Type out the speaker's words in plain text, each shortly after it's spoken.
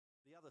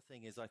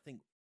thing is, I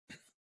think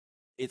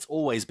it's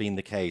always been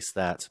the case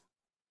that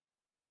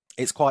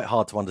it's quite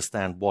hard to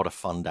understand what a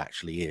fund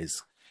actually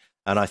is.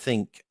 And I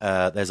think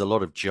there's a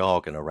lot of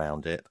jargon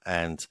around it.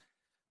 And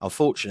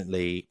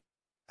unfortunately,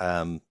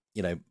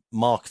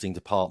 marketing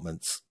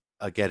departments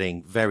are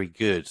getting very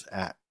good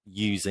at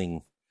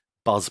using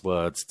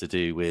buzzwords to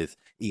do with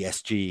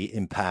ESG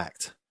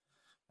impact.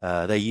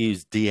 They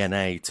use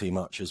DNA too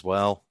much as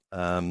well.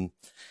 And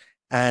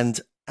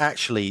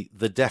actually,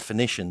 the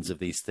definitions of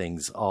these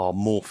things are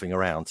morphing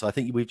around. So I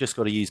think we've just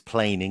got to use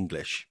plain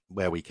English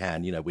where we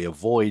can. We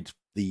avoid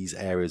these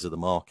areas of the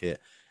market.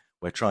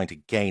 We're trying to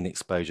gain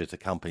exposure to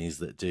companies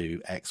that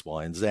do X,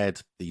 Y, and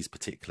Z, these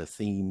particular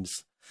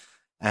themes.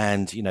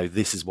 And,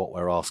 this is what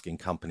we're asking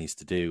companies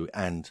to do.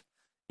 And,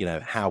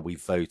 how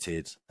we've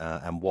voted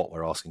and what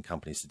we're asking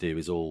companies to do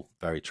is all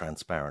very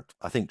transparent.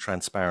 I think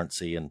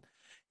transparency and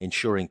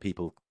ensuring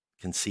people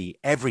can see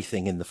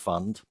everything in the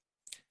fund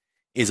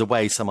is a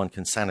way someone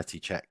can sanity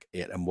check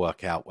it and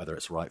work out whether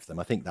it's right for them.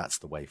 I think that's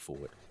the way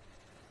forward.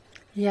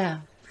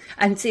 Yeah.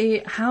 And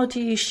how do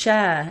you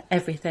share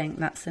everything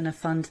that's in a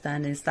fund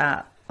then? Is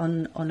that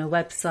on a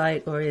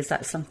website, or is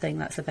that something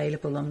that's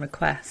available on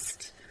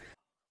request?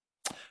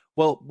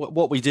 Well,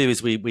 what we do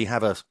is we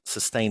have a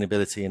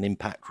sustainability and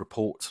impact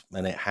report,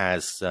 and it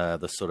has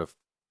the sort of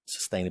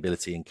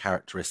sustainability and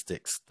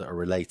characteristics that are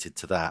related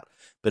to that.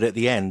 But at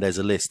the end, there's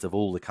a list of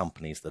all the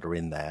companies that are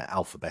in there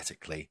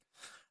alphabetically.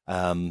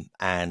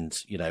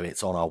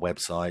 It's on our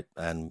website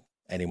and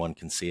anyone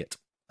can see it.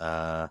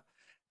 I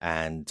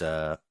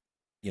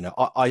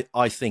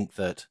think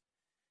that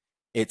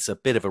it's a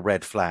bit of a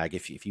red flag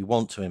if you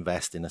want to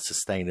invest in a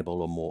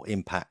sustainable or more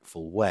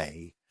impactful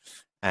way.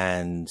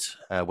 And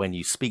when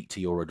you speak to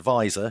your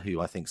advisor,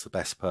 who I think is the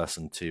best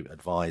person to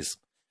advise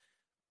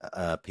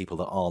people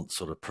that aren't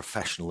sort of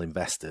professional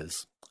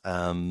investors,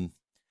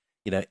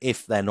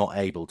 if they're not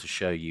able to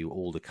show you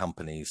all the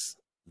companies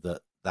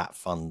that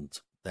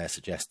fund they're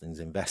suggesting is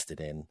invested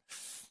in,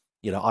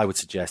 I would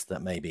suggest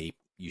that maybe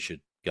you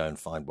should go and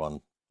find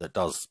one that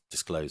does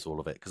disclose all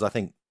of it, because I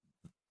think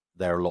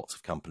there are lots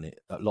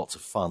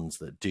of funds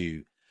that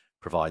do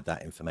provide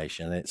that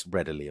information and it's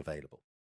readily available.